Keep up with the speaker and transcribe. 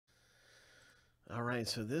All right,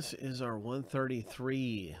 so this is our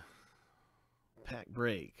 133 pack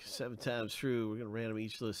break. 7 times through. We're going to random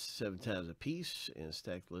each list 7 times a piece and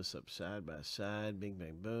stack the lists up side by side. Bing,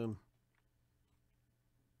 bang, boom.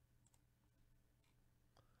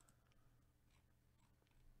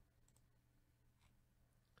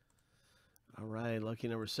 All right, lucky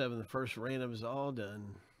number 7. The first random is all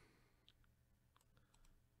done.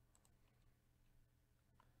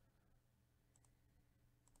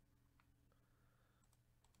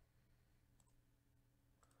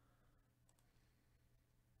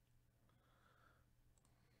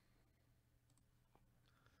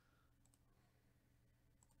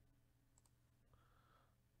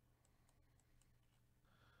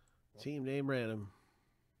 Team name random.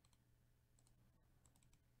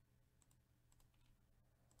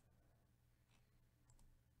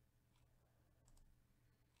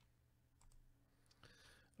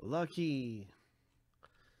 Lucky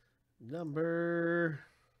number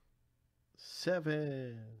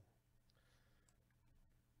 7.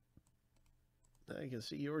 I can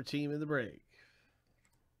see your team in the break.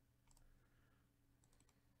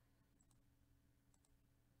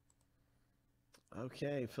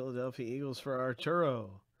 Okay, Philadelphia Eagles for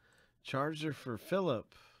Arturo. Charger for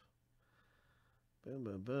Philip. Boom,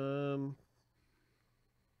 boom, boom.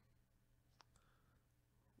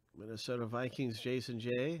 Minnesota Vikings, Jason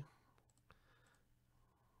J.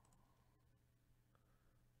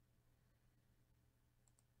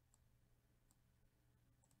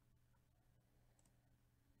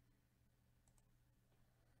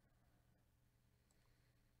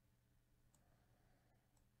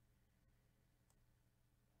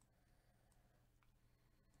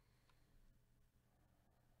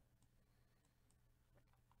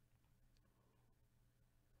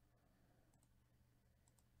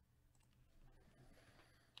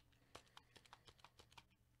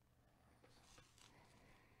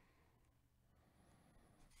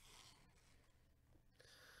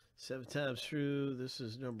 Seven times through. This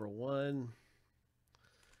is number 1.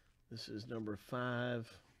 This is number 5.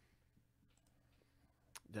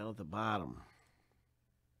 Down at the bottom.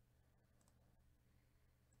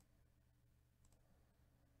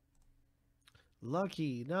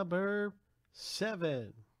 Lucky number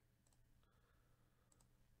 7.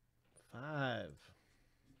 5.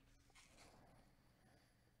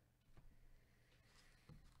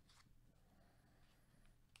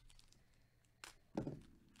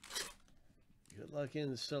 Good luck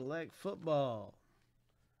in select football.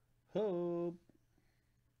 Hope.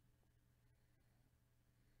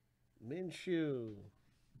 Minshew.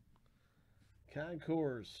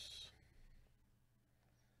 Concourse.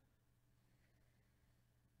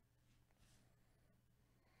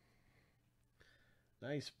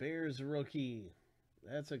 Nice Bears rookie.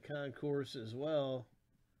 That's a concourse as well.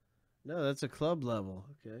 No, that's a club level.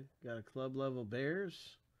 Okay, got a club level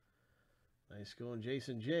Bears. Nice going,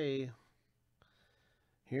 Jason J.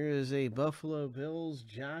 Here is a Buffalo Bills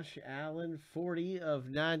Josh Allen 40 of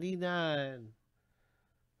 99.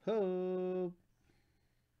 Ho!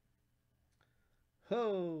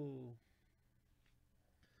 Ho!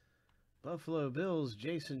 Buffalo Bills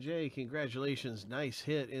Jason J. Congratulations. Nice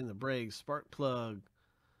hit in the break. Spark plug.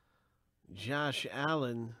 Josh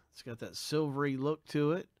Allen. It's got that silvery look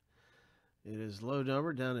to it. It is low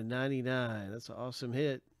number down to 99. That's an awesome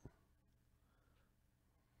hit.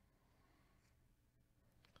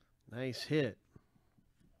 Nice hit.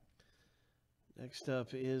 Next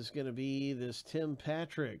up is going to be this Tim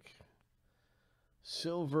Patrick.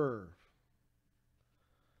 Silver.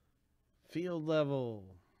 Field level.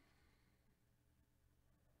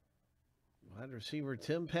 Wide receiver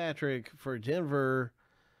Tim Patrick for Denver.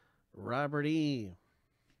 Robert E.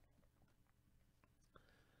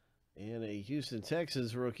 And a Houston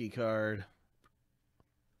Texans rookie card.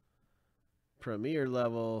 Premier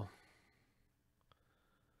level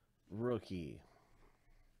rookie.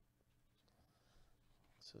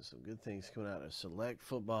 So some good things coming out of select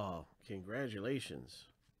football. Congratulations.